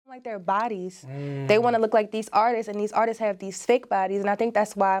like their bodies. They want to look like these artists, and these artists have these fake bodies, and I think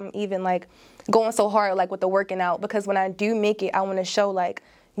that's why I'm even like going so hard like with the working out, because when I do make it, I want to show like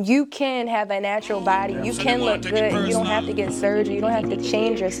you can have a natural body, you can look good, you don't have to get surgery, you don't have to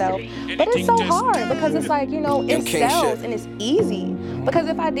change yourself. But it's so hard because it's like, you know, it sells and it's easy. Because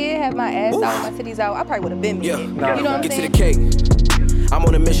if I did have my ass out and my titties out, I probably would have been made it. You know what I'm saying? Get to the cake. I'm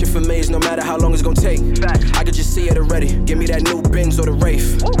on a mission for millions, no matter how long it's gonna take. I could just see it already. Give me that new Benz or the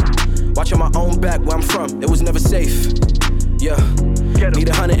Wraith. Watch on my own back where I'm from, it was never safe. Yeah, need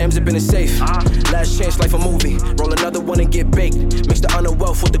 100 M's up in the safe. Last chance, life a movie. Roll another one and get baked. Mix the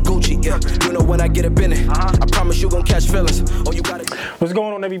underwealth with the Gucci. Yeah, you know when I get up in it, I promise you gon' catch feelings. Oh, you gotta. What's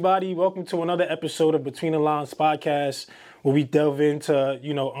going on, everybody? Welcome to another episode of Between the Lines podcast, where we delve into,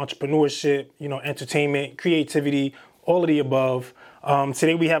 entrepreneurship, entertainment, creativity, all of the above.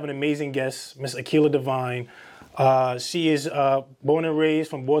 Today we have an amazing guest, Miss Akilah Divine. She is born and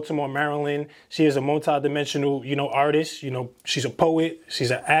raised from Baltimore, Maryland. She is a multi-dimensional, artist. She's a poet. She's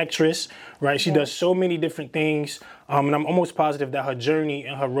an actress, right? She does so many different things. And I'm almost positive that her journey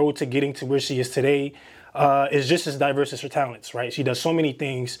and her road to getting to where she is today is just as diverse as her talents, right? She does so many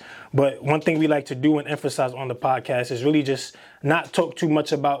things. But one thing we like to do and emphasize on the podcast is really just not talk too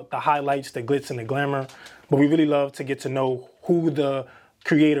much about the highlights, the glitz, and the glamour. But we really love to get to know who the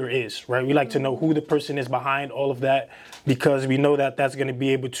creator is, right? We like to know who the person is behind all of that, because we know that that's going to be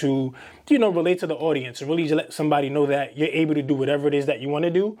able to, relate to the audience and really let somebody know that you're able to do whatever it is that you want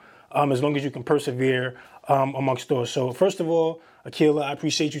to do, as long as you can persevere amongst those. So first of all, Akilah, I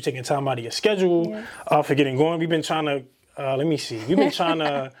appreciate you taking time out of your schedule for getting going. We've been trying to, we've been trying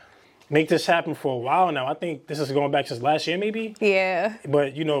to make this happen for a while now. I think this is going back since last year, maybe. Yeah.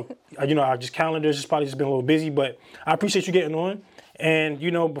 But our just calendars has probably just been a little busy. But I appreciate you getting on. And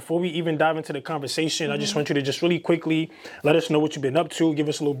before we even dive into the conversation, I just want you to just really quickly let us know what you've been up to. Give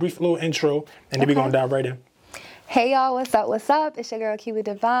us a brief intro, and then we're gonna dive right in. Hey y'all, what's up? What's up? It's your girl Akilah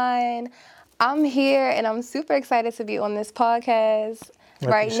Divine. I'm here, and I'm super excited to be on this podcast.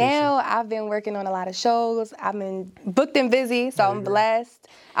 Right now, I've been working on a lot of shows. I've been booked and busy, so I'm blessed.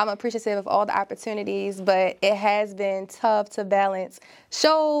 I'm appreciative of all the opportunities, but it has been tough to balance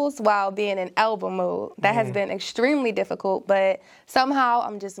shows while being in album mode. That has been extremely difficult, but somehow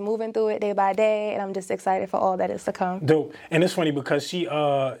I'm just moving through it day by day, and I'm just excited for all that is to come. Dope. And it's funny because she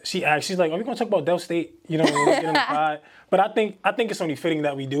asked, she's like, are we going to talk about Del State, when we get in the pod? But I think it's only fitting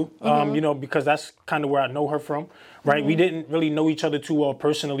that we do, because that's kind of where I know her from, right? We didn't really know each other too well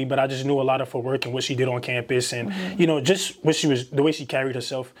personally, but I just knew a lot of her work and what she did on campus and, just what the way she carried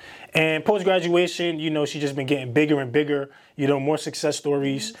herself. And post-graduation, she's just been getting bigger and bigger, more success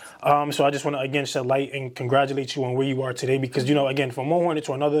stories. So I just want to, again, shed light and congratulate you on where you are today because, again, from one hornet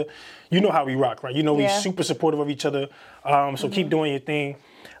to another, how we rock, right? We're super supportive of each other. So keep doing your thing.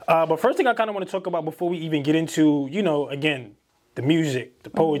 But first thing I kind of want to talk about before we even get into, again, the music, the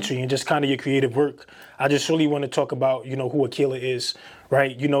poetry, and just kind of your creative work, I just really want to talk about, who Akilah is,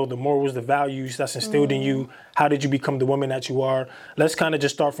 right? The morals, the values that's instilled in you. How did you become the woman that you are? Let's kind of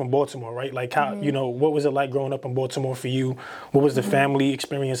just start from Baltimore, right? Like how, what was it like growing up in Baltimore for you? What was the family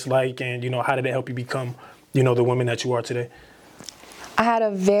experience like? And, how did it help you become, the woman that you are today? I had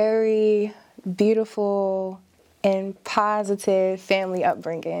a very beautiful and positive family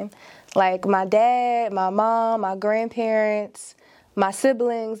upbringing. Like my dad, my mom, my grandparents, my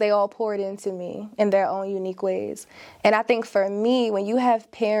siblings, they all poured into me in their own unique ways. And I think for me, when you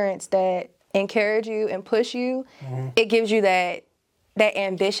have parents that encourage you and push you, it gives you that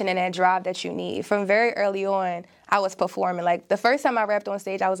ambition and that drive that you need. From very early on, I was performing. Like the first time I rapped on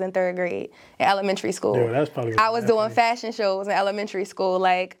stage, I was in 3rd grade in elementary school. Yeah, that's probably I was doing fashion shows in elementary school.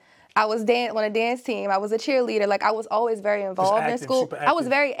 Like I was on a dance team. I was a cheerleader. Like I was always very involved in school. I was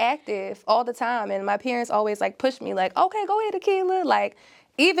very active all the time, and my parents always pushed me okay, go ahead, Akilah. Like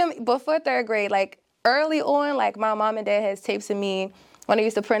even before 3rd grade, early on, my mom and dad has tapes of me. When I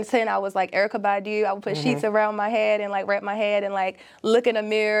used to pretend I was Erykah Badu, I would put sheets around my head and wrap my head and look in the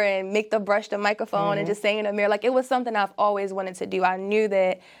mirror and make the brush the microphone and just sing in the mirror. It was something I've always wanted to do. I knew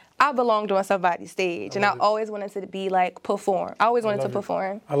that I belonged on somebody's stage, and I always wanted to be perform. I always wanted to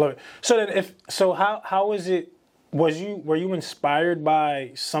perform. I love it. So then, how was it? Were you inspired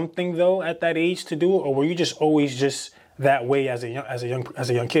by something though at that age to do it, or were you just always just that way as a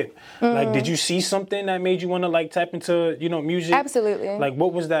young kid? Did you see something that made you want to tap into music? Absolutely.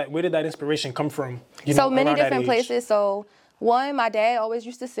 What was that? Where did that inspiration come from? So many different places. So One, my dad always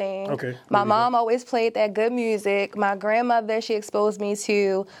used to sing. Okay. My mom always played that good music. My grandmother, she exposed me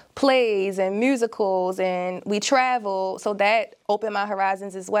to plays and musicals, and we traveled, so that opened my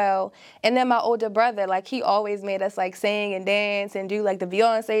horizons as well. And then my older brother, like, he always made us, like, sing and dance and do, like, the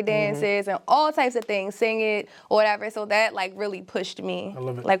Beyonce dances and all types of things, sing it or whatever. So that, like, really pushed me. I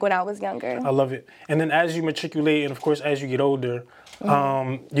love it. Like, when I was younger. I love it. And then as you matriculate, and of course as you get older,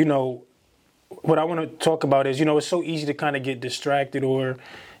 you know, what I want to talk about is, you know, it's so easy to kind of get distracted or,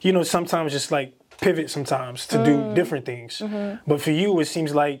 you know, sometimes just like pivot sometimes to do different things. But for you, it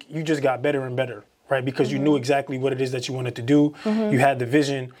seems like you just got better and better, right? Because you knew exactly what it is that you wanted to do. You had the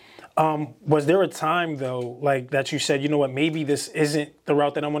vision. Was there a time though, like that you said, you know what, maybe this isn't the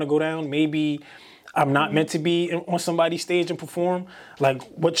route that I want to go down. Maybe I'm not meant to be on somebody's stage and perform. Like,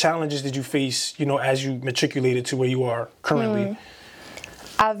 what challenges did you face, you know, as you matriculated to where you are currently?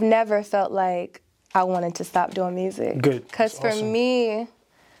 I've never felt like I wanted to stop doing music. Good. Because for me,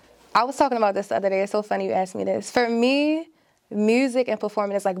 I was talking about this the other day. It's so funny you asked me this. For me, music and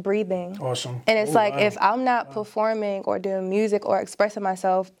performing is like breathing. Awesome. And it's if I'm not performing or doing music or expressing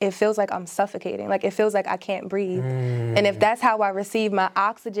myself, it feels like I'm suffocating. Like, it feels like I can't breathe. And if that's how I receive my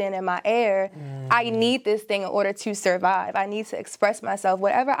oxygen and my air, I need this thing in order to survive. I need to express myself,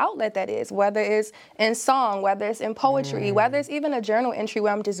 whatever outlet that is, whether it's in song, whether it's in poetry, whether it's even a journal entry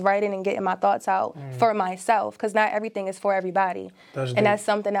where I'm just writing and getting my thoughts out for myself, because not everything is for everybody. That's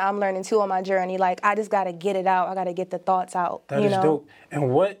something that I'm learning too on my journey. Like, I just got to get it out. I got to get the thoughts out. That is dope.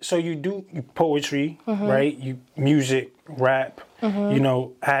 And so you do poetry, right? You music, rap, you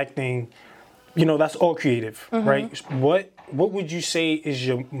know, acting, you know, that's all creative, right? What would you say is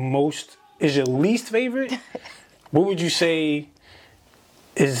your least favorite? What would you say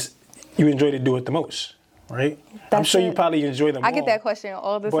is you enjoy to do it the most, right? I'm sure you probably enjoy them all. I get that question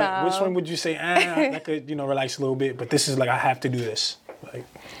all the time. Which one would you say, I could, you know, relax a little bit, but this is like, I have to do this. Like,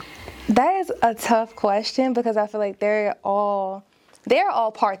 that is a tough question because I feel like they're all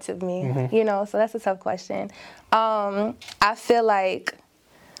parts of me, you know, so that's a tough question. I feel like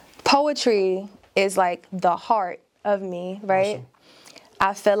poetry is like the heart of me, right? Awesome.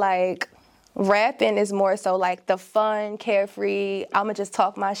 I feel like rapping is more so like the fun, carefree, I'm going to just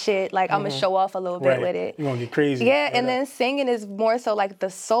talk my shit, like I'm going to show off a little bit with it. You're going to get crazy. Yeah, and then singing is more so like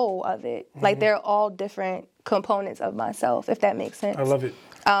the soul of it. Like, they're all different components of myself, if that makes sense. I love it.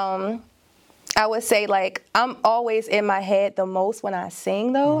 I would say, like, I'm always in my head the most when I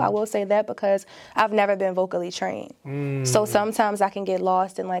sing, though. I will say that because I've never been vocally trained. So sometimes I can get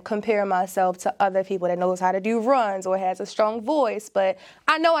lost in, like, comparing myself to other people that knows how to do runs or has a strong voice. But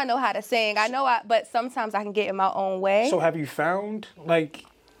I know how to sing. But sometimes I can get in my own way. So have you found, like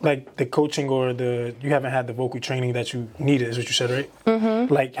the coaching or you haven't had the vocal training that you needed, is what you said, right?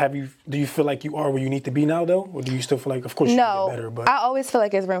 Like, do you feel like you are where you need to be now, though? Or do you still feel like, of course, you can get better? But I always feel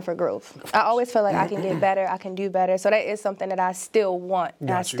like there's room for growth. I always feel like I can get better, I can do better. So that is something that I still want.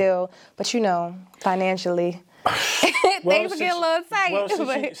 But you know, financially, things get a little tight.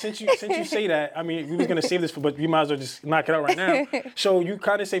 Well, since you say that, I mean, we was gonna save this but you might as well just knock it out right now. So you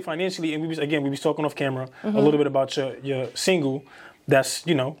kind of say financially, and we was talking off camera a little bit about your single. That's,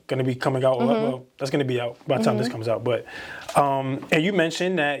 you know, going to be coming out. Well, that's going to be out by the time this comes out. But, and you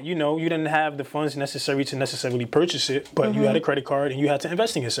mentioned that, you know, you didn't have the funds necessary to necessarily purchase it, but you had a credit card and you had to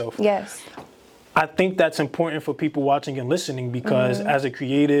invest in yourself. Yes. I think that's important for people watching and listening because as a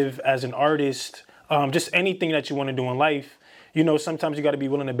creative, as an artist, just anything that you want to do in life, you know, sometimes you got to be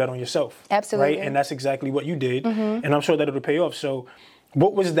willing to bet on yourself. Absolutely. Right? And that's exactly what you did. And I'm sure that it'll pay off. So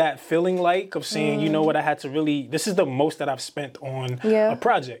what was that feeling like of saying, you know what, I had to really, this is the most that I've spent on a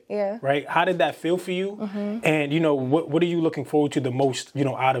project, right? How did that feel for you? And, you know, what are you looking forward to the most, you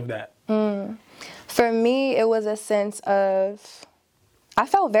know, out of that? For me, it was a sense of, I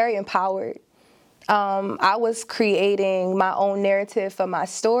felt very empowered. I was creating my own narrative for my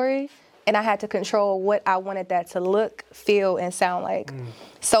story, and I had to control what I wanted that to look, feel, and sound like.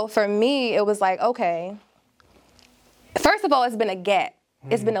 So for me, it was like, okay, first of all, it's been a gap.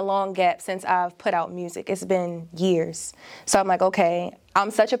 It's been a long gap since I've put out music. It's been years. So I'm like, okay,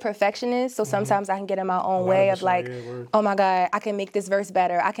 I'm such a perfectionist, so sometimes I can get in my own way of like, oh my God, I can make this verse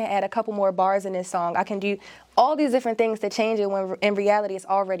better. I can add a couple more bars in this song. I can do all these different things to change it when in reality it's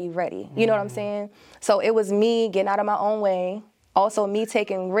already ready. You know what I'm saying? So it was me getting out of my own way, also me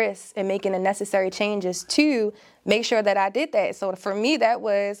taking risks and making the necessary changes to make sure that I did that. So for me, that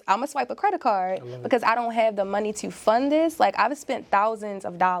was, I'm going to swipe a credit card because I don't have the money to fund this. Like, I've spent thousands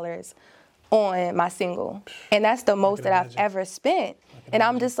of dollars on my single, and that's the most that I've ever spent. And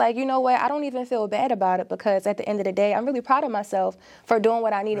I'm just like, you know what? I don't even feel bad about it because at the end of the day, I'm really proud of myself for doing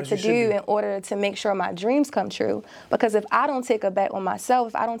what I needed to do in order to make sure my dreams come true. Because if I don't take a bet on myself,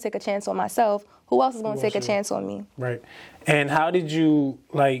 if I don't take a chance on myself, who else is going to take a chance on me? Right. And how did you,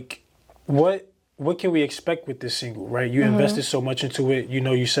 like, what can we expect with this single, right? You invested so much into it. You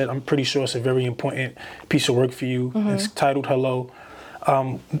know, you said, I'm pretty sure it's a very important piece of work for you. It's titled Hello.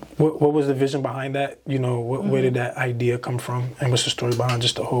 What was the vision behind that? You know, where did that idea come from? And what's the story behind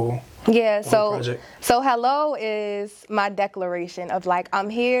just the whole project? So Hello is my declaration of like, I'm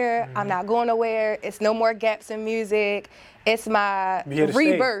here, I'm not going nowhere, it's no more gaps in music. It's my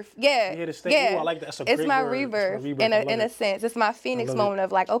rebirth. Yeah. Ooh, I like that. That's a it's my word. rebirth, It's my rebirth. in a sense. It's my Phoenix moment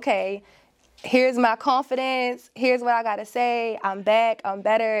of like, okay, here's my confidence. Here's what I got to say. I'm back. I'm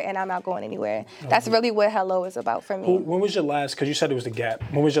better. And I'm not going anywhere. That's really what Hello is about for me. When was your last, because you said it was The Gap.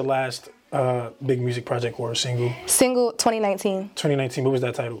 When was your last big music project or single? Single, 2019. 2019. What was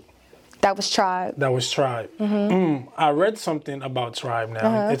that title? That was Tribe. I read something about Tribe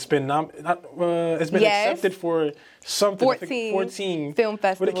now. It's been accepted for something. 14 film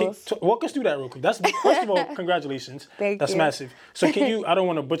festivals. Walk us through that real quick. That's first of all, congratulations. That's massive. So can you? I don't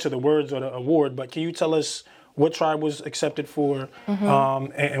want to butcher the words or the award, but can you tell us what Tribe was accepted for,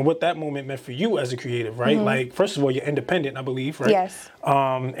 and what that moment meant for you as a creative, right? Like, first of all, you're independent, I believe, right? Yes.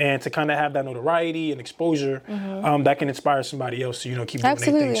 And to kind of have that notoriety and exposure, that can inspire somebody else to, you know, keep doing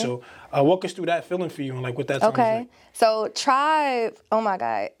their thing. So walk us through that feeling for you and like what that time was like. So Tribe, oh my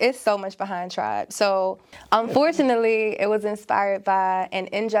God, it's so much behind Tribe. So unfortunately, it was inspired by an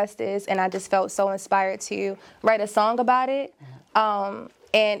injustice, and I just felt so inspired to write a song about it.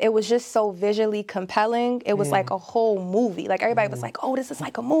 And it was just so visually compelling. It was like a whole movie. Like, everybody was like, oh, this is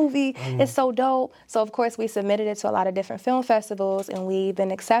like a movie. It's so dope. So, of course, we submitted it to a lot of different film festivals, and we've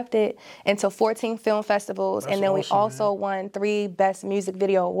been accepted into 14 film festivals. That's and then awesome, we also won 3 Best Music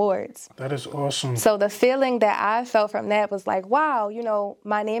Video Awards. That is awesome. So the feeling that I felt from that was like, wow, you know,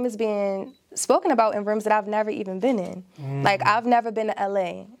 my name is being spoken about in rooms that I've never even been in. Like, I've never been to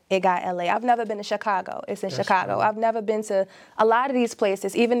LA. It got LA. I've never been to Chicago. It's in Chicago. Cool. I've never been to a lot of these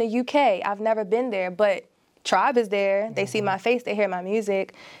places, even the UK. I've never been there, but Tribe is there. They see my face. They hear my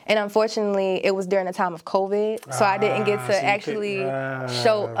music. And unfortunately, it was during the time of COVID, so I didn't get to actually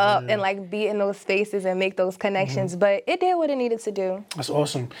show up and like be in those spaces and make those connections. But it did what it needed to do. That's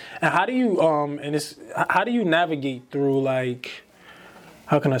awesome. And how do you how do you navigate through, like,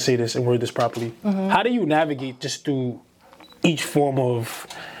 how can I say this and word this properly? How do you navigate just through each form of,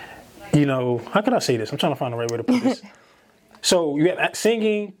 you know, how can I say this? I'm trying to find the right way to put this. So you have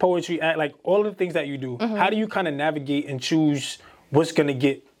singing, poetry, like all of the things that you do. How do you kind of navigate and choose what's going to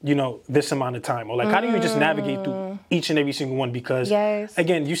get, you know, this amount of time? Or like, how do you just navigate through each and every single one? Because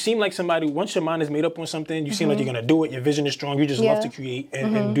again, you seem like somebody, once your mind is made up on something, you seem like you're going to do it. Your vision is strong. You just love to create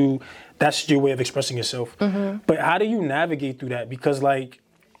and do, that's your way of expressing yourself. But how do you navigate through that? Because like,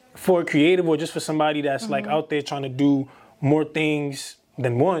 for a creative or just for somebody that's like out there trying to do more things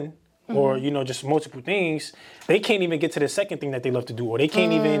than one, or, you know, just multiple things, they can't even get to the second thing that they love to do, or they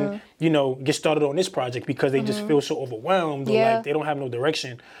can't even, you know, get started on this project because they just feel so overwhelmed, or like they don't have no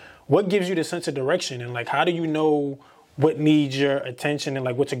direction. What gives you the sense of direction, and like, how do you know what needs your attention and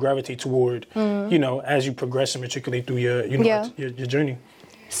like what to gravitate toward, you know, as you progress and matriculate through your, you know, your journey?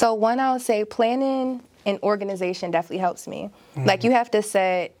 So one, I would say planning and organization definitely helps me. Like, you have to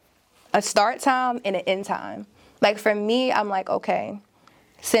set a start time and an end time. Like, for me, I'm like, okay,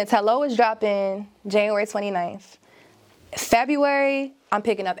 since Hello is dropping January 29th, February, I'm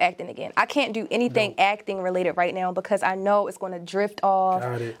picking up acting again. I can't do anything acting related right now because I know it's going to drift off.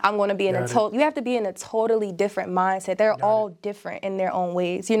 I'm going to be in a you have to be in a totally different mindset. They're all different in their own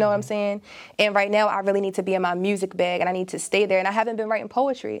ways. You know what I'm saying? And right now, I really need to be in my music bag, and I need to stay there. And I haven't been writing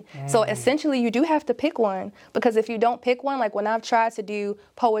poetry. So essentially, you do have to pick one, because if you don't pick one, like when I've tried to do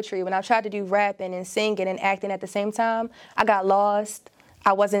poetry, when I've tried to do rapping and singing and acting at the same time, I got lost.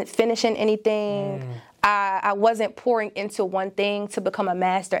 I wasn't finishing anything. I wasn't pouring into one thing to become a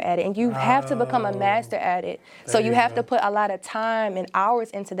master at it. And you have to become a master at it. So you have to put a lot of time and hours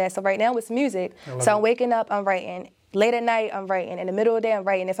into that. So right now it's music. So I'm waking up, I'm writing. Late at night, I'm writing. In the middle of the day, I'm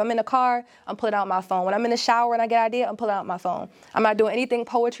writing. If I'm in the car, I'm pulling out my phone. When I'm in the shower and I get an idea, I'm pulling out my phone. I'm not doing anything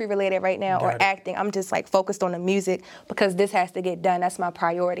poetry related right now or acting. I'm just like focused on the music because this has to get done. That's my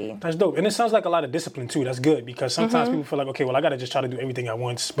priority. That's dope. And it sounds like a lot of discipline too. That's good, because sometimes people feel like, okay, well, I got to just try to do everything at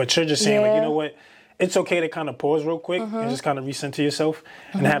once. But you're just saying, like, you know what? It's okay to kind of pause real quick and just kind of recenter yourself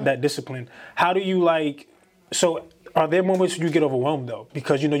and have that discipline. How do you so are there moments you get overwhelmed though?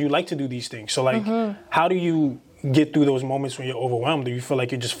 Because, you know, you like to do these things. So like, how do you get through those moments when you're overwhelmed or you feel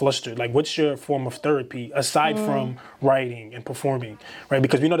like you're just flustered? Like, what's your form of therapy aside from writing and performing, right?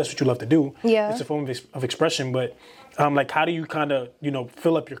 Because we know that's what you love to do. Yeah. It's a form of expression, but like, how do you kind of,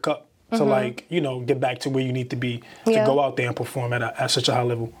 fill up your cup to like, get back to where you need to be to go out there and perform at such a high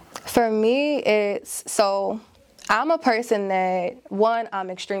level? For me, I'm a person that, one, I'm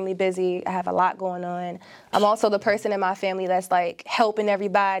extremely busy. I have a lot going on. I'm also the person in my family that's like helping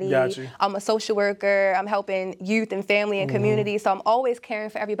everybody. Gotcha. I'm a social worker. I'm helping youth and family and community. So I'm always caring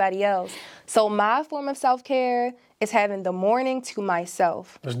for everybody else. So my form of self-care is having the morning to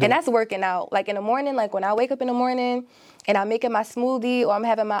myself. And that's working out. Like in the morning, like when I wake up in the morning and I'm making my smoothie or I'm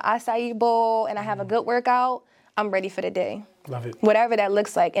having my acai bowl and I have a good workout, I'm ready for the day. Love it. Whatever that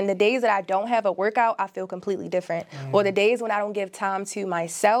looks like. And the days that I don't have a workout, I feel completely different. Or the days when I don't give time to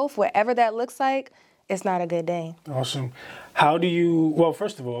myself, whatever that looks like, it's not a good day. Awesome. How do you, well,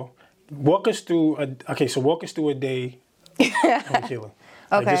 first of all, walk us through a day Akilah.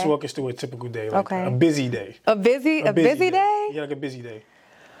 Like, just walk us through a typical day, like a busy day. A busy day? Yeah, like a busy day.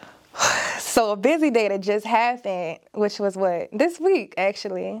 So a busy day that just happened, which was what? This week,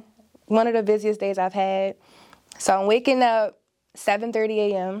 actually. One of the busiest days I've had. So I'm waking up 7:30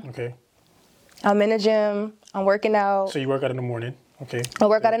 a.m. Okay. I'm in the gym. I'm working out. So you work out in the morning. Okay. I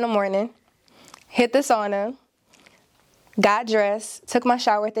work out in the morning. Hit the sauna. Got dressed. Took my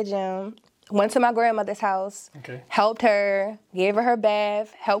shower at the gym. Went to my grandmother's house. Okay. Helped her. Gave her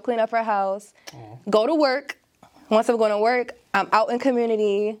bath. Helped clean up her house. Go to work. Once I'm going to work, I'm out in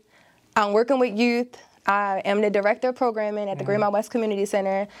community. I'm working with youth. I am the director of programming at the Green Mile West Community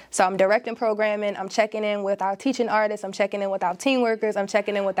Center. So I'm directing programming. I'm checking in with our teaching artists. I'm checking in with our teen workers. I'm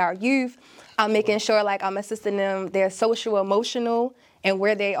checking in with our youth. I'm making sure like I'm assisting them, their social, emotional, and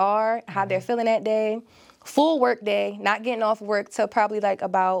where they are, how they're feeling that day. Full work day, not getting off work till probably like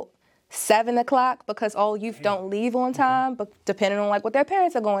about 7 o'clock because all youth don't leave on time, but depending on like what their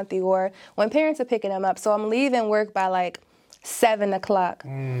parents are going through or when parents are picking them up. So I'm leaving work by like 7 o'clock.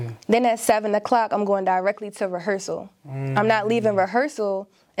 Then at 7 o'clock, I'm going directly to rehearsal. I'm not leaving rehearsal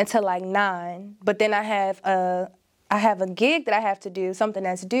until like 9. But then I have a gig that I have to do, something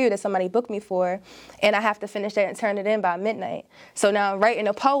that's due that somebody booked me for, and I have to finish that and turn it in by midnight. So now I'm writing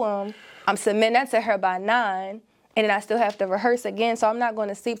a poem. I'm submitting that to her by 9, and then I still have to rehearse again. So I'm not going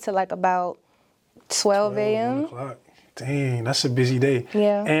to sleep till like about 12 a.m. 1 o'clock. Dang, that's a busy day.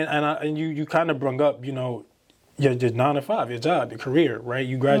 Yeah. And you kind of brung up, your 9 to 5, your job, your career, right?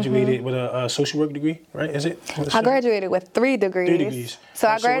 You graduated with a social work degree, right? Is it? I graduated with 3 degrees. 3 degrees. So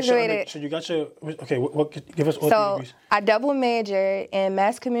I graduated. So you got your, okay, give us all 3 degrees. I double majored in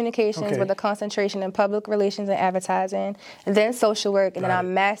mass communications with a concentration in public relations and advertising, and then social work, and then I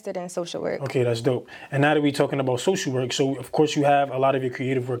mastered in social work. Okay, that's dope. And now that we're talking about social work, so of course you have a lot of your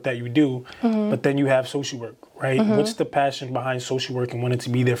creative work that you do, but then you have social work, right? What's the passion behind social work and wanting to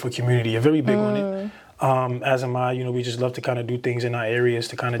be there for community? You're very big on it. As am I, we just love to kind of do things in our areas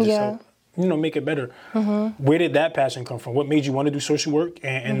to kind of just help, make it better. Where did that passion come from? What made you want to do social work?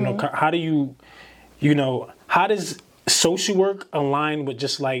 And how do how does social work align with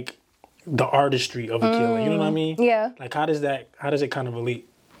just like the artistry of Akilah? You know what I mean? Yeah. Like how does it kind of relate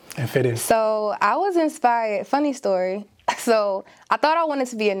and fit in? So I was inspired, funny story. So I thought I wanted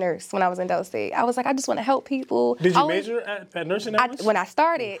to be a nurse when I was in Del State. I was like, I just want to help people. Did you major at nursing? When I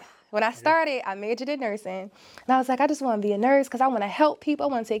started, I majored in nursing. And I was like, I just want to be a nurse because I want to help people. I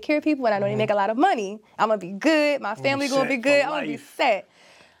want to take care of people. And I know they make a lot lot of money. I'm going to be good. My family going to be good. I'm going to be set.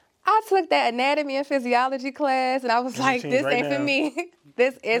 I took that anatomy and physiology class, and I was like, this ain't for me.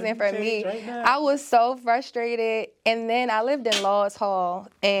 This isn't for me. I was so frustrated. And then I lived in Laws Hall,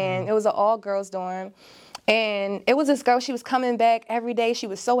 and it was an all-girls dorm. And it was this girl, she was coming back every day. She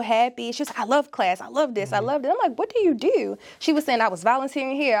was so happy. She was like, I love class. I love this. I loved it. I'm like, what do you do? She was saying, I was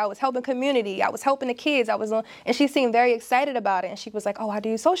volunteering here. I was helping community. I was helping the kids. And she seemed very excited about it. And she was like, oh, I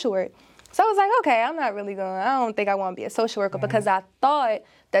do social work. So I was like, okay, I don't think I want to be a social worker because I thought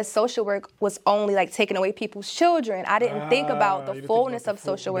that social work was only like taking away people's children. I didn't think about the fullness of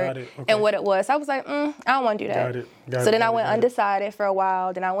social work and what it was. So I was like, I don't want to do that. So then I went undecided for a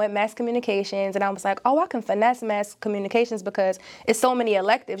while. Then I went mass communications, and I was like, oh, I can finesse mass communications because it's so many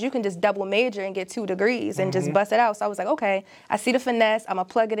electives. You can just double major and get 2 degrees and just bust it out. So I was like, okay, I see the finesse. I'm going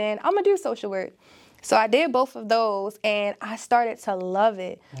to plug it in. I'm going to do social work. So I did both of those, and I started to love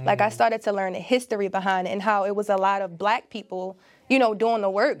it. Like, I started to learn the history behind it and how it was a lot of Black people, doing the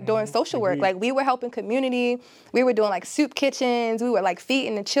work, doing social work. Like, we were helping community. We were doing, like, soup kitchens. We were, like,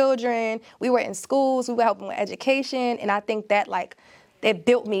 feeding the children. We were in schools. We were helping with education. And I think that, like, it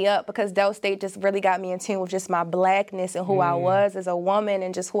built me up because Del State just really got me in tune with just my blackness and who I was as a woman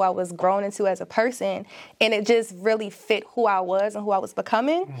and just who I was grown into as a person. And it just really fit who I was and who I was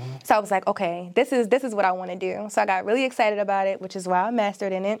becoming. So I was like, okay, this is what I want to do. So I got really excited about it, which is why I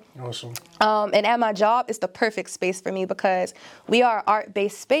mastered in it. Awesome. And at my job, it's the perfect space for me because we are an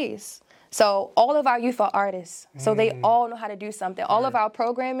art-based space. So all of our youth are artists. So they all know how to do something. All of our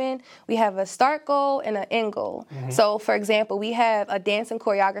programming, we have a start goal and an end goal. So for example, we have a dance and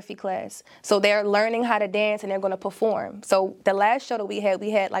choreography class. So they're learning how to dance and they're going to perform. So the last show that we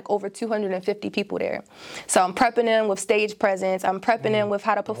had like over 250 people there. So I'm prepping them with stage presence. I'm prepping them with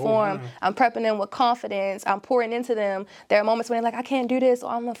how to perform. I'm prepping them with confidence. I'm pouring into them. There are moments when they're like, I can't do this,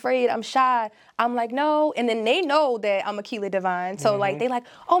 or I'm afraid, I'm shy. I'm like, no. And then they know that I'm Akilah Divine. So like, they like,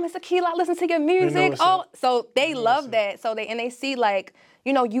 oh, Miss Akilah, I listen to your music. Oh, so they love that. So they see like,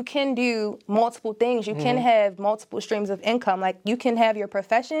 you know, you can do multiple things. You can have multiple streams of income. Like you can have your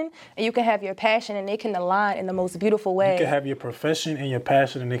profession and you can have your passion and they can align in the most beautiful way. You can have your profession and your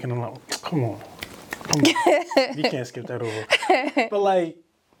passion and they can align. Come on. You can't skip that over. But like,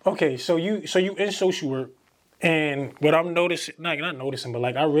 okay, so you in social work, and what I'm noticing, not noticing, but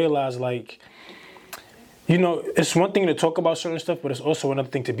like I realize like, you know, it's one thing to talk about certain stuff, but it's also another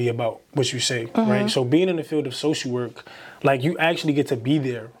thing to be about what you say, right? So being in the field of social work, like you actually get to be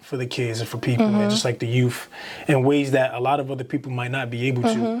there for the kids and for people and just like the youth in ways that a lot of other people might not be able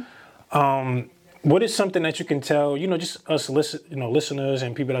to. What is something that you can tell, you know, just us listeners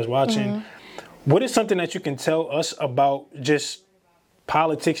and people that's watching, what is something that you can tell us about just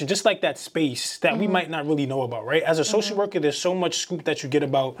politics and just like that space that we might not really know about, right? As a social worker, there's so much scoop that you get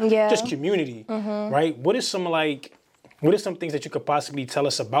about just community, right? What is some things that you could possibly tell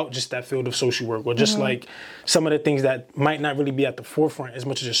us about just that field of social work, or just like some of the things that might not really be at the forefront as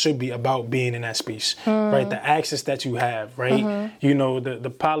much as it should be about being in that space, right? The access that you have, right? You know, the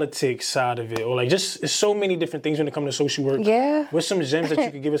politics side of it, or like just it's so many different things when it comes to social work. Yeah. What's some gems that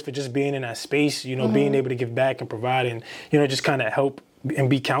you could give us for just being in that space, you know, being able to give back and provide and, you know, just kind of help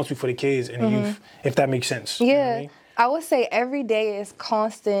and be counsel for the kids and the youth, if that makes sense. Yeah. You know what I mean? I would say every day is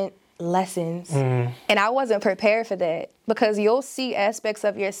constant lessons. And I wasn't prepared for that because you'll see aspects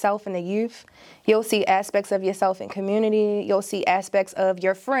of yourself in the youth. You'll see aspects of yourself in community. You'll see aspects of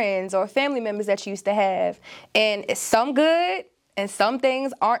your friends or family members that you used to have. And it's some good and some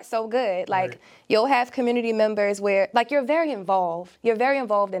things aren't so good. Like you'll have community members where like you're very involved. You're very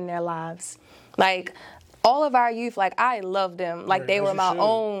involved in their lives. Like all of our youth, like I love them, like they were my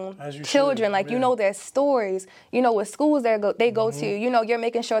own children. Like you know their stories, you know what schools they go to. You know you're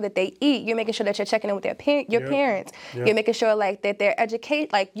making sure that they eat. You're making sure that you're checking in with your parents. You're making sure like that they're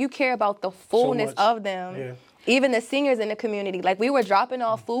educated. Like you care about the fullness of them. Yeah. Even the seniors in the community, like we were dropping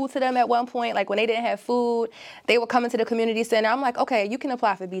off food to them at one point. Like when they didn't have food, they were coming to the community center. I'm like, okay, you can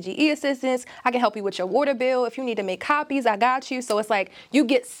apply for BGE assistance. I can help you with your water bill. If you need to make copies, I got you. So it's like you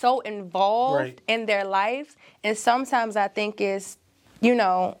get so involved in their lives. And sometimes I think it's, you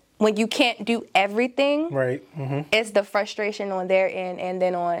know, when you can't do everything, it's the frustration on their end and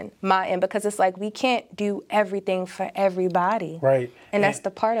then on my end, because it's like we can't do everything for everybody. Right. And that's the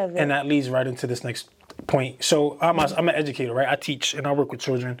part of it. And that leads right into this next point. So I'm an educator, right? I teach and I work with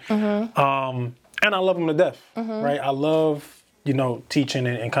children, and I love them to death, right? I love, you know, teaching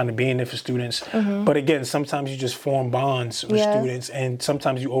and kind of being there for students. But again, sometimes you just form bonds with students, and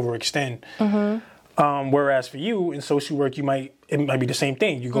sometimes you overextend. Whereas for you in social work, it might be the same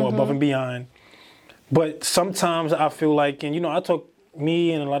thing. You go above and beyond. But sometimes I feel like, and you know,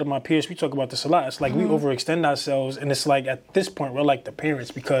 me and a lot of my peers, we talk about this a lot. It's like we overextend ourselves, and it's like at this point we're like the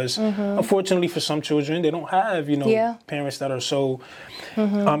parents, because unfortunately for some children they don't have, you know, parents that are so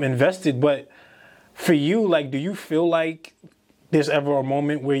invested. But for you, like, do you feel like there's ever a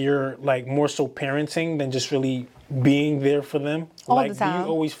moment where you're like more so parenting than just really being there for them? All like, the time. Do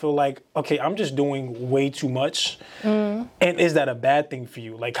you always feel like, okay, I'm just doing way too much? And is that a bad thing for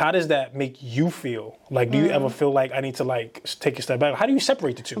you? Like, how does that make you feel? Like, do you ever feel like I need to like take a step back? How do you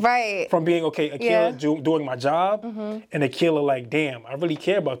separate the two? Right. From being, okay, Akilah doing my job, and Akilah like, damn, I really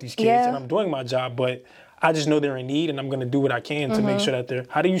care about these kids and I'm doing my job, but I just know they're in need and I'm going to do what I can to make sure that they're...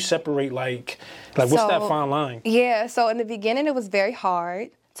 How do you separate, like what's that fine line? Yeah, so in the beginning it was very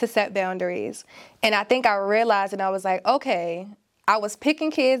hard to set boundaries. And I think I realized, and I was like, okay, I was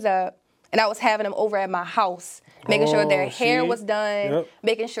picking kids up and I was having them over at my house, making sure their hair was done,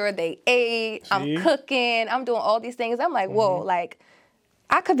 making sure they ate, I'm cooking, I'm doing all these things. I'm like, whoa, like,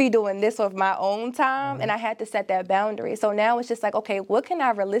 I could be doing this with my own time, and I had to set that boundary. So now it's just like, okay, what can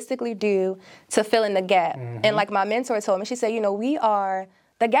I realistically do to fill in the gap? And like my mentor told me, she said, you know, we are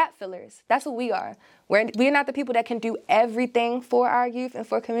the gap fillers. That's what we are. We're not the people that can do everything for our youth and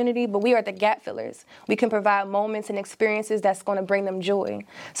for community, but we are the gap fillers. We can provide moments and experiences that's going to bring them joy.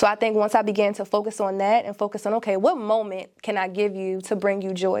 So I think once I began to focus on that and focus on, okay, what moment can I give you to bring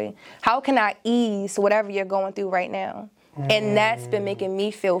you joy? How can I ease whatever you're going through right now? And that's been making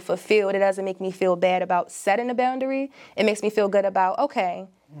me feel fulfilled. It doesn't make me feel bad about setting a boundary. It makes me feel good about, okay,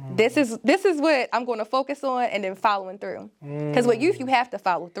 this is what I'm going to focus on and then following through. Because with youth, you have to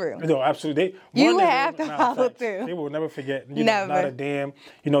follow through. No, absolutely. You have to follow through. They will never forget. Never. Not a damn,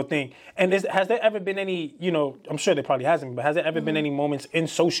 thing. And has there ever been any, I'm sure there probably hasn't, but has there ever been any moments in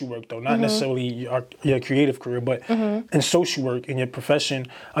social work, though, not necessarily your creative career, but in social work, in your profession,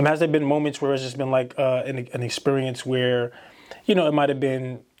 has there been moments where it's just been like an experience where, it might have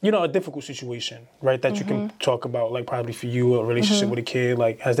been, a difficult situation, right, that you can talk about, like probably for you, a relationship with a kid,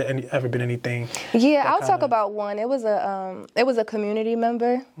 like has there ever been anything? Yeah, I'll talk about one. It was a community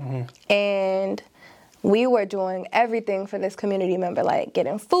member, and we were doing everything for this community member, like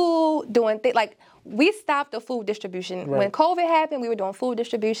getting food, doing things, like we stopped the food distribution. Right. When COVID happened, we were doing food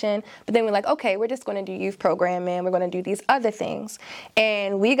distribution, but then we're like, okay, we're just going to do youth programming, we're going to do these other things.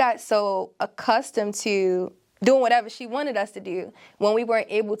 And we got so accustomed to doing whatever she wanted us to do. When we weren't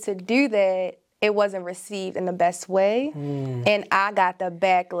able to do that, it wasn't received in the best way. And I got the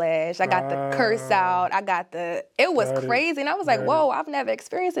backlash. I got the curse out. It was crazy. And I was like, whoa, I've never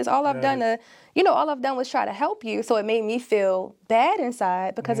experienced this. All I've done was try to help you. So it made me feel bad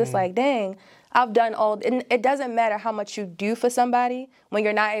inside because it's like, dang, I've done and it doesn't matter how much you do for somebody. When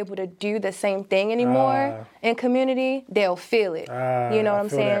you're not able to do the same thing anymore in community, they'll feel it. You know what I'm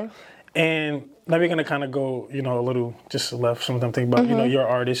saying? That. And now we're gonna kind of go, a little just left. Some of them think about, you're an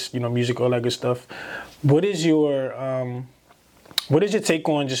artist, music, all that good stuff. What is your take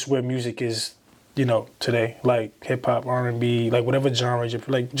on just where music is, today? Like hip hop, R&B, like whatever genre,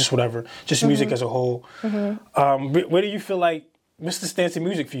 like just whatever, just music as a whole. Where do you feel like, what's the stance of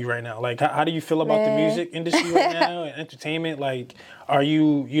music for you right now? Like, how do you feel about the music industry right now and entertainment? Like, are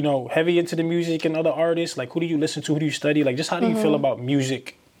you, heavy into the music and other artists? Like, who do you listen to? Who do you study? Like, just how do you feel about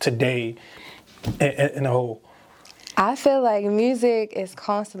music today in a whole? I feel like music is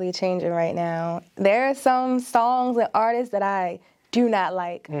constantly changing right now. There are some songs and artists that I do not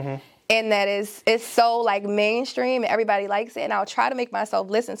like. And that it's so like mainstream and everybody likes it. And I'll try to make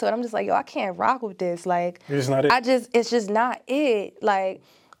myself listen to it. I'm just like, yo, I can't rock with this. Like, it's not it. It's just not it. Like,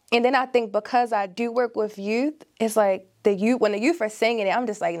 and then I think because I do work with youth, it's like when the youth are singing it, I'm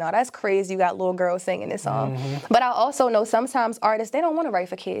just like, no, that's crazy. You got little girls singing this song. But I also know sometimes artists, they don't want to write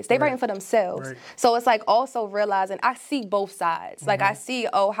for kids. They writing for themselves. Right. So it's like also realizing I see both sides. Like I see,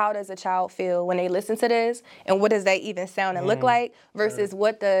 how does a child feel when they listen to this? And what does that even sound and look like? Versus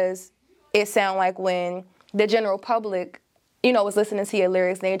what does it sound like when the general public, is listening to your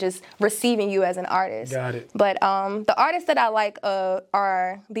lyrics and they're just receiving you as an artist. Got it. But the artists that I like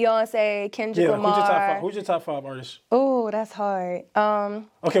are Beyonce, Kendrick Lamar. Who's your top 5 artists? Oh, that's hard.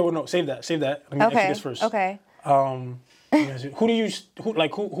 Okay, well, no, save that. Let me ask you this first. Okay.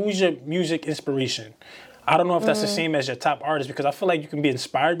 Who's your music inspiration? I don't know if that's the same as your top artist because I feel like you can be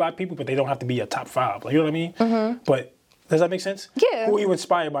inspired by people, but they don't have to be your top 5. Like, you know what I mean? But does that make sense? Yeah. Who are you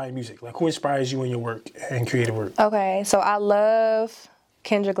inspired by in music? Like, who inspires you in your work and creative work? Okay, so I love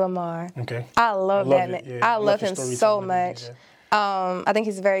Kendrick Lamar. Okay. I love that man. Yeah. I love him so much. I think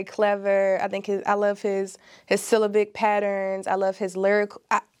he's very clever. I love his syllabic patterns. I love his lyric.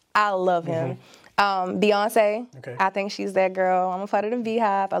 I love him. Beyonce. Okay. I think she's that girl. I'm a part of the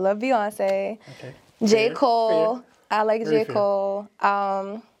Beehive. I love Beyonce. Okay. J. Cole. Fair. I like J. Cole.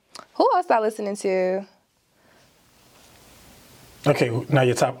 Who else am I listening to? Okay, now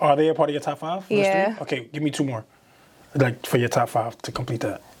are they a part of your top 5? Yeah. Okay, give me 2 more. Like for your top 5 to complete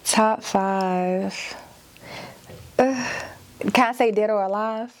that. Top 5. Can I say dead or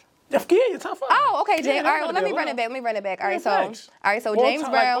alive? Yeah, your top 5. Oh, okay, James. All right, well, let me run it back. All right, so James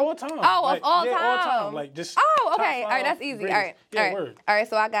Brown. All time. Oh, of all time. All time. Like just. Oh, okay. All right, that's easy. Greatest. All right. Yeah, all right. Word. All right,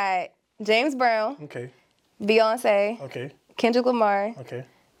 so I got James Brown. Okay. Beyonce. Okay. Kendrick Lamar. Okay.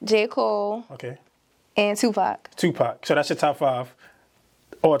 J. Cole. Okay. And Tupac. So that's your top 5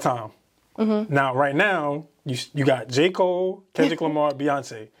 all time. Now, right now, you got J. Cole, Kendrick Lamar,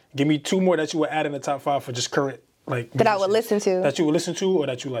 Beyonce. Give me 2 more that you would add in the top 5 for just current, like, that I would listen to. That you would listen to or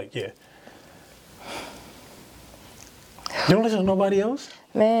that you like, yeah. You don't listen to nobody else?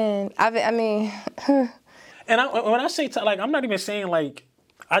 Man, I mean. And when I say, I'm not even saying, like,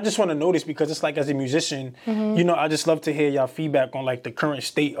 I just want to notice because it's like as a musician, I just love to hear y'all feedback on like the current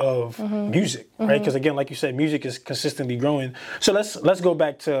state of music, right? Because again, like you said, music is consistently growing. So let's go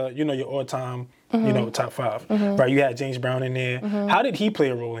back to, your all-time top 5, right? You had James Brown in there. How did he play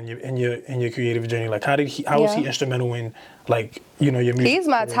a role in your creative journey? Like, how was he instrumental in, like, your music? He's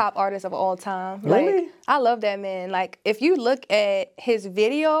my top artist of all time. Really? Like, I love that man. Like, if you look at his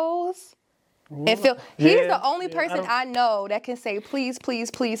videos and feel, he's the only person I know that can say please,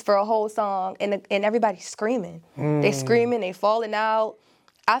 please, please for a whole song, and everybody's screaming. They screaming, they falling out.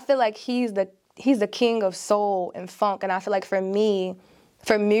 I feel like he's the king of soul and funk, and I feel like for me,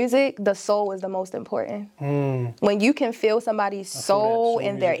 for music, the soul is the most important. When you can feel somebody's soul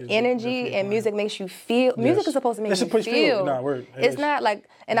and their energy, and music makes you feel. Music is supposed to make you feel. It's not like,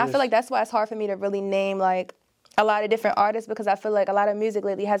 and I feel like that's why it's hard for me to really name like a lot of different artists, because I feel like a lot of music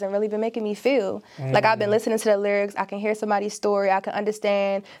lately hasn't really been making me feel. Like, I've been listening to the lyrics, I can hear somebody's story, I can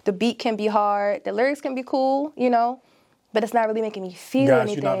understand. The beat can be hard, the lyrics can be cool, but it's not really making me feel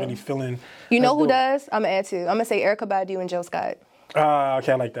anything. You're not really feeling. You know who does? I'm gonna add two. I'm gonna say Erykah Badu and Jill Scott.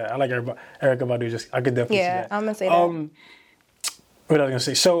 Okay, I like that. I like Erykah Badu. I could definitely see that. Yeah, I'm gonna say that. What I was gonna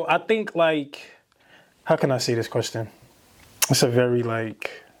say. So I think, like, how can I say this question? It's a very,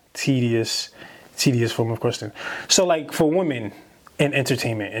 like, tedious form of question. So, like, for women in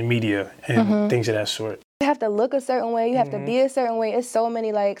entertainment and media and things of that sort, you have to look a certain way. You have to be a certain way. It's so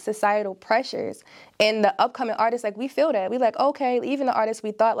many, like, societal pressures. And the upcoming artists, like, we feel that. We like, okay, even the artists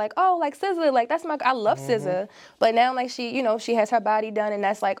we thought, like, oh, like SZA, like, I love SZA. But now, like, she has her body done, and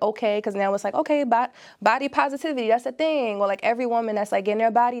that's, like, okay, because now it's like, okay, body positivity, that's a thing. Or, like, every woman that's, like, getting their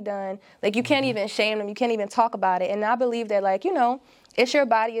body done, like, you can't even shame them. You can't even talk about it. And I believe that, like, it's your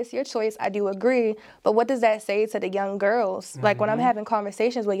body, it's your choice. I do agree. But what does that say to the young girls? Like, when I'm having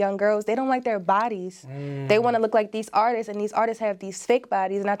conversations with young girls, they don't like their bodies. They want to look like these artists, and these artists have these fake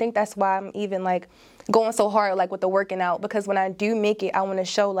bodies. And I think that's why I'm even, like, going so hard, like, with the working out. Because when I do make it, I want to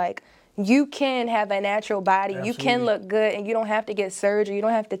show, like, you can have a natural body. Absolutely. You can look good, and you don't have to get surgery. You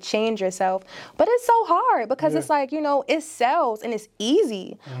don't have to change yourself. But it's so hard because it's like, it sells and it's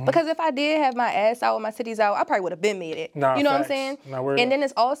easy. Because if I did have my ass out or my titties out, I probably would have been made it. What I'm saying? And then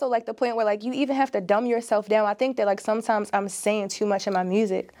it's also like the point where, like, you even have to dumb yourself down. I think that, like, sometimes I'm saying too much in my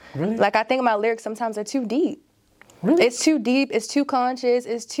music. Really? Like, I think my lyrics sometimes are too deep. Really? It's too deep, it's too conscious,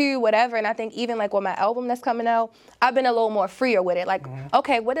 it's too whatever. And I think even, like, with my album that's coming out, I've been a little more freer with it. Like,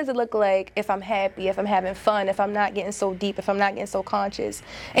 okay, what does it look like if I'm happy, if I'm having fun, if I'm not getting so deep, if I'm not getting so conscious?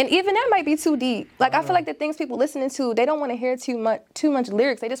 And even that might be too deep. Like, I feel like the things people listening to, they don't want to hear too much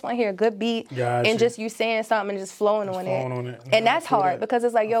lyrics. They just want to hear a good beat and just you saying something and just flowing on it. And that's hard because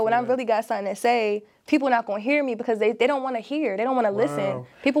it's like, yo, when I really got something to say, people are not going to hear me because they don't want to hear. They don't want to listen.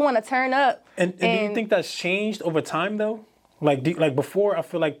 People want to turn up. And do you think that's changed over time, though? Like before, I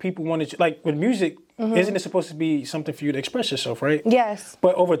feel like people wanted, like, with music, isn't it supposed to be something for you to express yourself, right? Yes.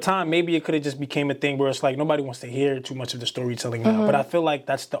 But over time, maybe it could have just became a thing where it's like nobody wants to hear too much of the storytelling now. But I feel like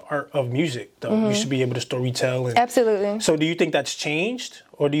that's the art of music, though. You should be able to storytell. Absolutely. So do you think that's changed?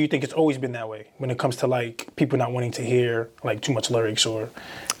 Or do you think it's always been that way when it comes to, like, people not wanting to hear, like, too much lyrics or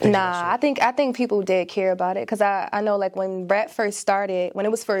things Nah, I think people did care about it. Because I know, like, when rap first started, when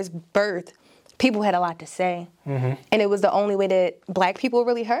it was first birthed, people had a lot to say. And it was the only way that black people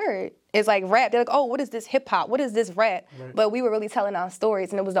really heard. It's like rap. They're like, oh, what is this hip hop? What is this rap? Right. But we were really telling our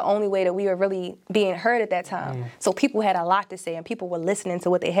stories, and it was the only way that we were really being heard at that time. So people had a lot to say, and people were listening to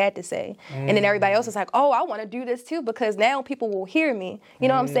what they had to say. And then everybody else was like, oh, I want to do this too, because now people will hear me. You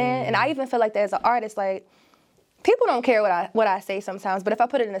know what I'm saying? And I even feel like that as an artist, like, people don't care what I say sometimes, but if I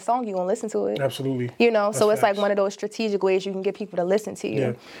put it in a song, you're going to listen to it. Absolutely. So it's like one of those strategic ways you can get people to listen to you.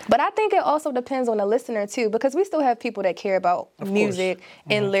 Yeah. But I think it also depends on the listener, too, because we still have people that care about music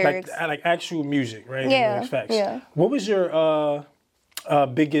and lyrics. Like actual music, right? Yeah. Facts. Yeah. What was your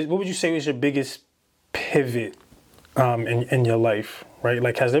what would you say was your biggest pivot in your life, right?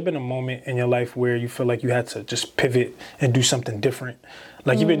 Like, has there been a moment in your life where you feel like you had to just pivot and do something different?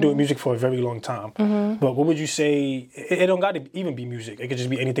 Like, you've been doing music for a very long time, but what would you say, it don't got to even be music, it could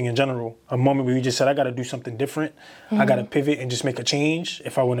just be anything in general, a moment where you just said, I got to do something different, I got to pivot and just make a change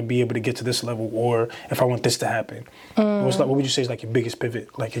if I want to be able to get to this level, or if I want this to happen. What would you say is, like, your biggest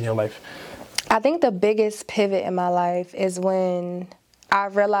pivot, like, in your life? I think the biggest pivot in my life is when I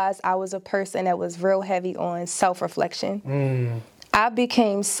realized I was a person that was real heavy on self-reflection. I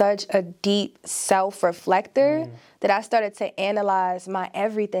became such a deep self-reflector that I started to analyze my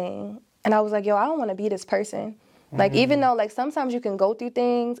everything. And I was like, yo, I don't want to be this person. Like, even though, like, sometimes you can go through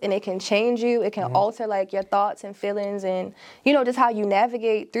things and it can change you, it can alter, like, your thoughts and feelings and, just how you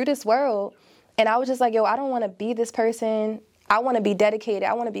navigate through this world. And I was just like, yo, I don't want to be this person. I want to be dedicated.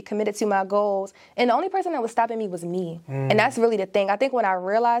 I want to be committed to my goals. And the only person that was stopping me was me. And that's really the thing. I think when I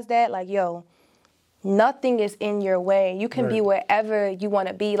realized that, like, yo, nothing is in your way. You can be wherever you want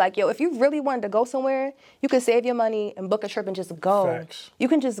to be. Like, yo, if you really wanted to go somewhere, you could save your money and book a trip and just go. Facts. You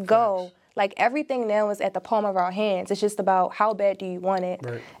can just go. Like, everything now is at the palm of our hands. It's just about how bad do you want it.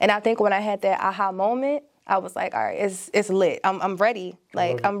 Right. And I think when I had that aha moment, I was like, all right, it's lit. I'm ready.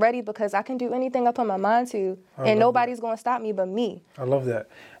 Like, I'm ready because I can do anything I put my mind to, and nobody's going to stop me but me. I love that.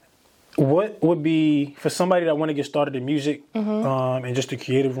 What would be, for somebody that want to get started in music and just the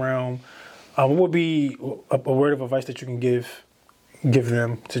creative realm, what would be a word of advice that you can give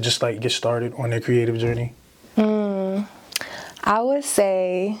them to just like get started on their creative journey? I would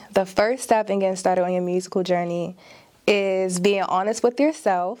say the first step in getting started on your musical journey is being honest with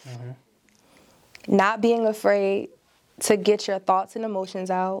yourself, not being afraid to get your thoughts and emotions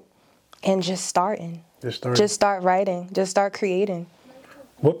out, and just starting. Just start writing. Just start creating.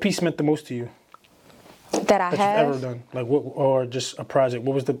 What piece meant the most to you? That you've ever done, like what, or just a project?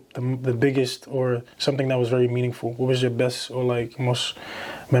 What was the biggest, or something that was very meaningful? What was your best or like most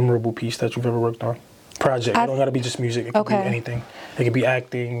memorable piece that you've ever worked on? Project. It don't gotta be just music. It could be anything. It could be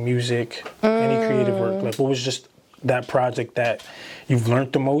acting, music, any creative work. Like, what was just that project that you've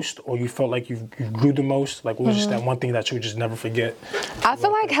learned the most, or you felt like you grew the most? Like, what was just that one thing that you would just never forget? I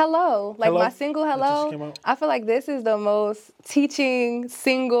feel like Hello. Like my single Hello. I feel like this is the most teaching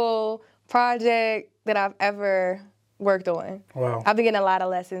single project that I've ever worked on. Wow. I've been getting a lot of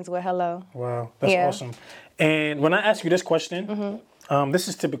lessons with Hello. Wow. That's awesome. And when I ask you this question, this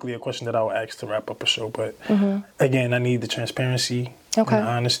is typically a question that I would ask to wrap up a show, but again, I need the transparency and the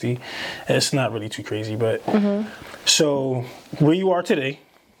honesty. It's not really too crazy, but so where you are today,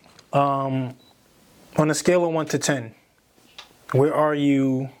 on a scale of 1 to 10, where are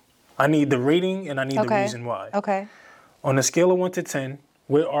you? I need the rating and I need the reason why. Okay. On a scale of 1 to 10,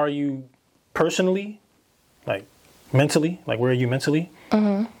 where are you personally, like mentally? Like, where are you mentally?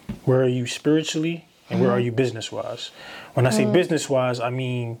 Where are you spiritually? And where are you business-wise? When I say business-wise, I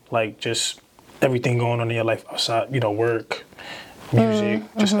mean like just everything going on in your life outside, work, music,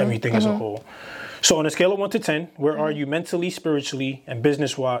 just everything as a whole. So on a scale of 1 to 10, where are you mentally, spiritually, and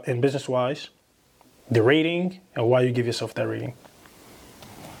business-wise? The rating and why you give yourself that rating.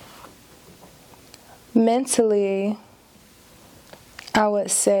 Mentally, I would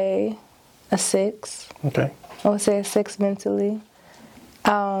say a 6. Okay. I would say a 6 mentally.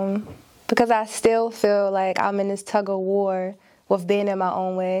 Because I still feel like I'm in this tug of war with being in my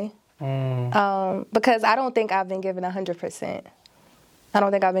own way. Because I don't think I've been given 100%. I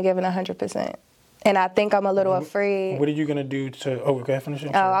don't think I've been given 100%. And I think I'm a little afraid. What are you going to do to... Oh, go ahead, finish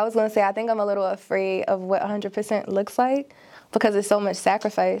it. I was going to say, I think I'm a little afraid of what 100% looks like because there's so much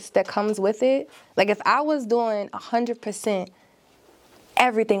sacrifice that comes with it. Like, if I was doing 100%,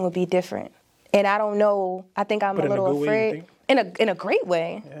 everything would be different. And I don't know. I think I'm a little afraid. In a great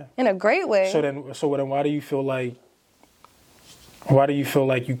way. Yeah. In a great way. So then why do you feel like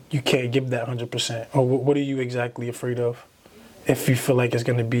you can't give that 100%? Or what are you exactly afraid of if you feel like it's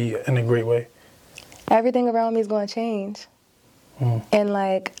going to be in a great way? Everything around me is going to change. And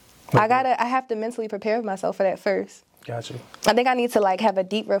like I have to mentally prepare myself for that first. Gotcha. I think I need to like have a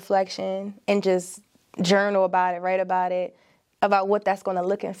deep reflection and just journal about it, write about it, about what that's going to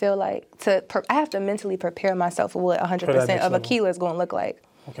look and feel like. I have to mentally prepare myself for what 100% of Akilah is going to look like.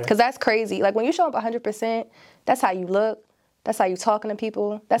 Because that's crazy. Like, when you show up 100%, that's how you look. That's how you talking to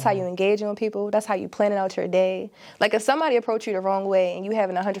people. That's how you engaging with people. That's how you planning out your day. Like, if somebody approach you the wrong way and you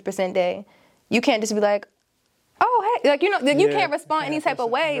having a 100% day, you can't just be like, oh, hey. Like, you can't respond any type of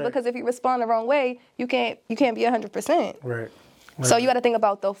way because if you respond the wrong way, you can't be 100%. Right. So you got to think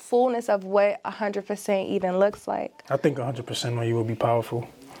about the fullness of what 100% even looks like. I think 100% on you will be powerful.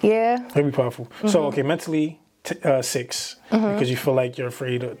 Yeah. It'll be powerful. So, okay, mentally, 6. Because you feel like you're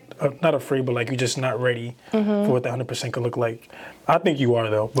afraid, not afraid, but like you're just not ready for what the 100% could look like. I think you are,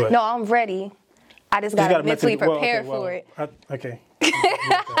 though. But no, I'm ready. I just got to mentally prepare for it. Okay.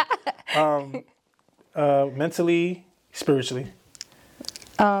 Mentally, spiritually.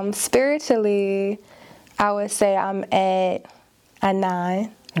 Spiritually, I would say I'm at a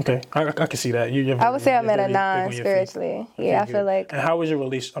 9. Okay, I can see that. I would say I'm at a 9 spiritually. Yeah, I feel like. And how is your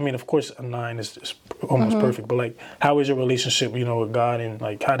relationship? I mean, of course, a 9 is almost perfect, but like, how is your relationship, with God, and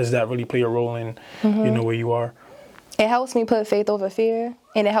like, how does that really play a role in, where you are? It helps me put faith over fear,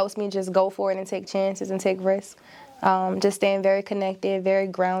 and it helps me just go for it and take chances and take risks. Just staying very connected, very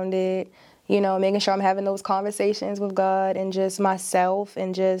grounded, making sure I'm having those conversations with God and just myself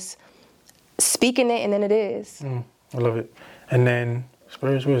and just speaking it, and then it is. I love it. And then,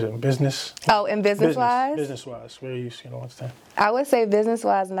 what is it? Business? Oh, and business-wise? Business-wise. Where are you, what's that? I would say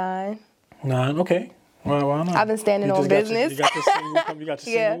business-wise, 9. 9, okay. Well, why not? I've been standing on business. You got your single. You got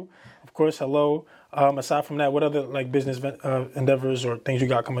your single. Of course, hello. Aside from that, what other like business endeavors or things you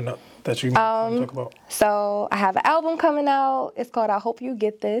got coming up that you want to talk about? So I have an album coming out. It's called I Hope You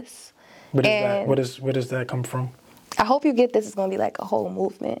Get This. What is that? Where does that come from? I Hope You Get This is going to be like a whole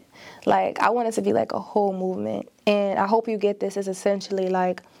movement. Like, I want it to be like a whole movement. And I Hope You Get This is essentially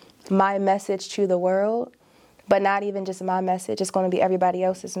like my message to the world, but not even just my message. It's going to be everybody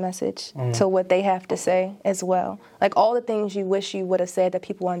else's message to what they have to say as well. Like, all the things you wish you would have said that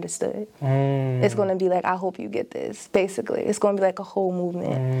people understood. It's going to be like, I hope you get this, basically. It's going to be like a whole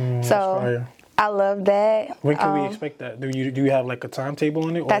movement. So I love that. When can we expect that? Do you have like a timetable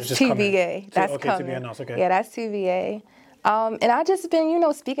on it? Or that's just TBA. That's okay, coming. to be announced. Okay. Yeah, that's TBA. And I just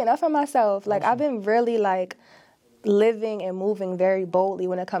been, speaking up for myself. Like, I've been really like living and moving very boldly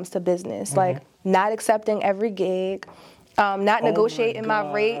when it comes to business. Like, not accepting every gig, not negotiating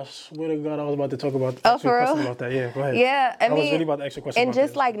my rate. I swear to God, I was about to talk about for real? about that. Yeah, go ahead. Yeah, I mean, was really about to ask you a question and about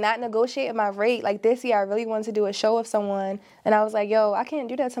just this. like not negotiating my rate. Like, this year, I really wanted to do a show with someone, and I was like, yo, I can't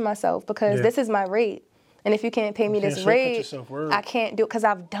do that to myself because this is my rate. And if you can't pay me this rate, I can't do it because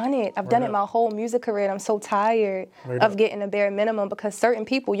I've done it. I've done it my whole music career, and I'm so tired of getting a bare minimum because certain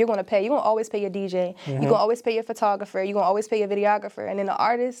people you're going to pay. You're going to always pay your DJ. You're going to always pay your photographer. You're going to always pay your videographer. And then the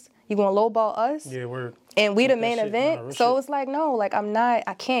artist, you're going to lowball us. Yeah, word. And we the main event. So it's like, no, like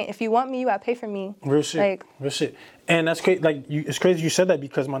I can't. If you want me, you got to pay for me. Real shit. Like, real shit. And that's crazy. Like, it's crazy you said that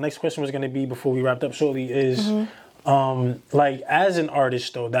because my next question was going to be before we wrapped up shortly is, like, as an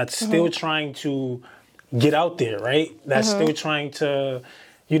artist, though, that's still trying to get out there, right? That's still trying to,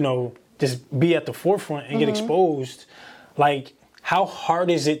 just be at the forefront and get exposed. Like, how hard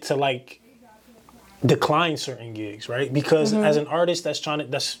is it to like decline certain gigs, right? Because as an artist that's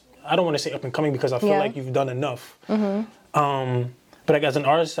I don't want to say up and coming because I feel like you've done enough. But like as an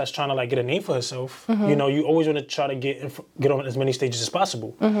artist that's trying to like get a name for herself, you always want to try to get on as many stages as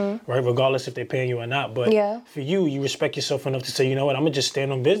possible, right? Regardless if they're paying you or not. But for you respect yourself enough to say, you know what, I'm gonna just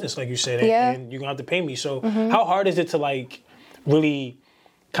stand on business, like you said, and you're gonna have to pay me. So how hard is it to like really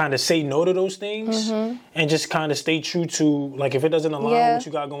kind of say no to those things and just kind of stay true to like if it doesn't align with what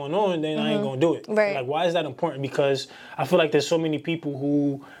you got going on, then I ain't gonna do it. Right. Like why is that important? Because I feel like there's so many people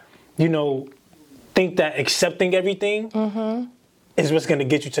who, think that accepting everything is what's going to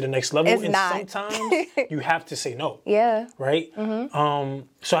get you to the next level. It's not. Sometimes you have to say no. Yeah. Right?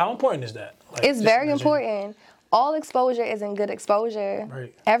 So how important is that? Like, it's very important. All exposure isn't good exposure.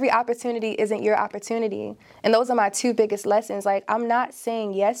 Right. Every opportunity isn't your opportunity. And those are my two biggest lessons. Like, I'm not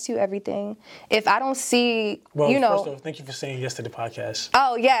saying yes to everything. If I don't see, Well, first of all, thank you for saying yes to the podcast.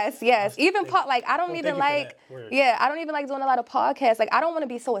 Oh, yes. Even, I don't even like, I don't even like doing a lot of podcasts. Like, I don't want to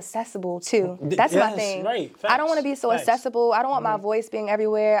be so accessible, too. That's my thing. Right. I don't want to be so accessible. I don't want my voice being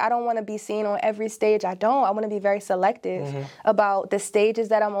everywhere. I don't want to be seen on every stage. I want to be very selective about the stages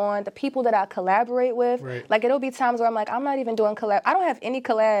that I'm on, the people that I collaborate with. Right. Like, it'll be times where I'm like, I'm not even doing collab. I don't have any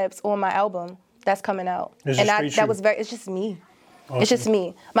collabs on my album that's coming out. It's just me. Awesome. It's just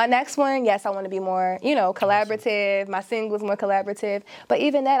me. My next one, yes, I want to be more, collaborative. Awesome. My singles more collaborative. But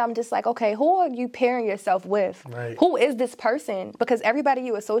even that, I'm just like, okay, who are you pairing yourself with? Right. Who is this person? Because everybody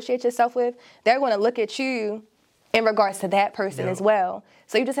you associate yourself with, they're going to look at you in regards to that person as well.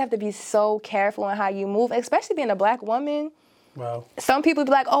 So you just have to be so careful on how you move, especially being a Black woman. Wow. Some people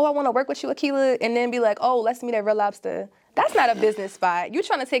be like, oh, I want to work with you, Akilah, and then be like, oh, let's meet at Real Lobster. That's not a business spot. You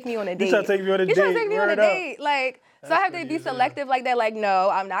trying to take me on a date. You trying to take me on a date. Like, so I have to be selective like that. Like, no,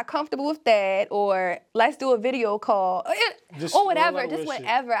 I'm not comfortable with that. Or let's do a video call. Or whatever. Just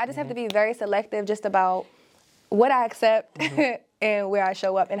whatever. I just have to be very selective just about what I accept and where I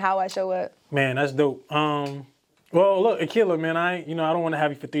show up and how I show up. Man, that's dope. Well, look, Akilah, man, I don't want to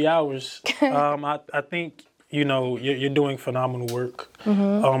have you for 3 hours. I think you're doing phenomenal work.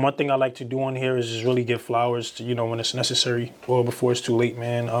 One thing I like to do on here is just really give flowers to, when it's necessary or before it's too late,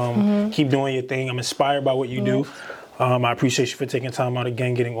 man. Keep doing your thing. I'm inspired by what you do. I appreciate you for taking time out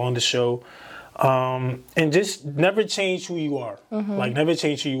again, getting on the show. And just never change who you are. Like, never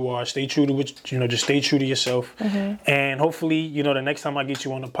change who you are. Stay true to just stay true to yourself. And hopefully, the next time I get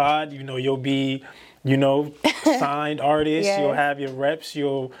you on the pod, you'll be signed artist. Yes. You'll have your reps.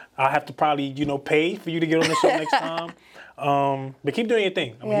 I'll have to probably, pay for you to get on the show next time. But keep doing your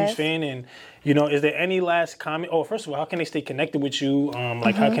thing. I'm a huge fan. And, is there any last comment? Oh, first of all, how can they stay connected with you?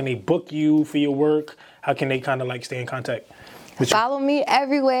 How can they book you for your work? How can they kind of like stay in contact? Follow me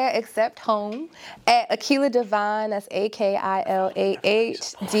everywhere except home at Akilah Divine. That's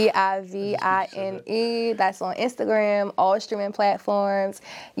AKILAHDIVINE. That's on Instagram, all streaming platforms.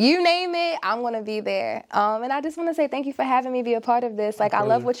 You name it, I'm going to be there. And I just want to say thank you for having me be a part of this. Like, I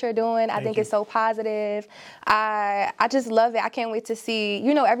love what you're doing. I think it's so positive. I just love it. I can't wait to see,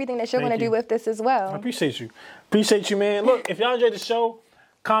 you know, everything that you're going to do with this as well. I appreciate you. Appreciate you, man. Look, if y'all enjoyed the show,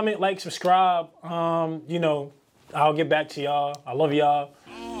 comment, like, subscribe. You know, I'll get back to y'all. I love y'all.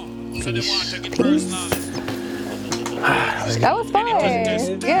 Peace. That was fun.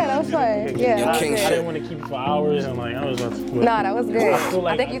 Yeah, that was fun. Yeah, I didn't want to keep it for hours. And like, I was about to. Nah, that was good.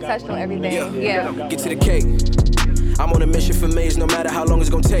 I think you touched on everything. Yeah. Get to the cake. I'm on a mission for maze, no matter how long it's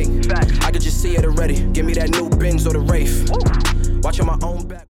gonna take. I could just see it already. Give me that new Benz or the Wraith. Watching my own back.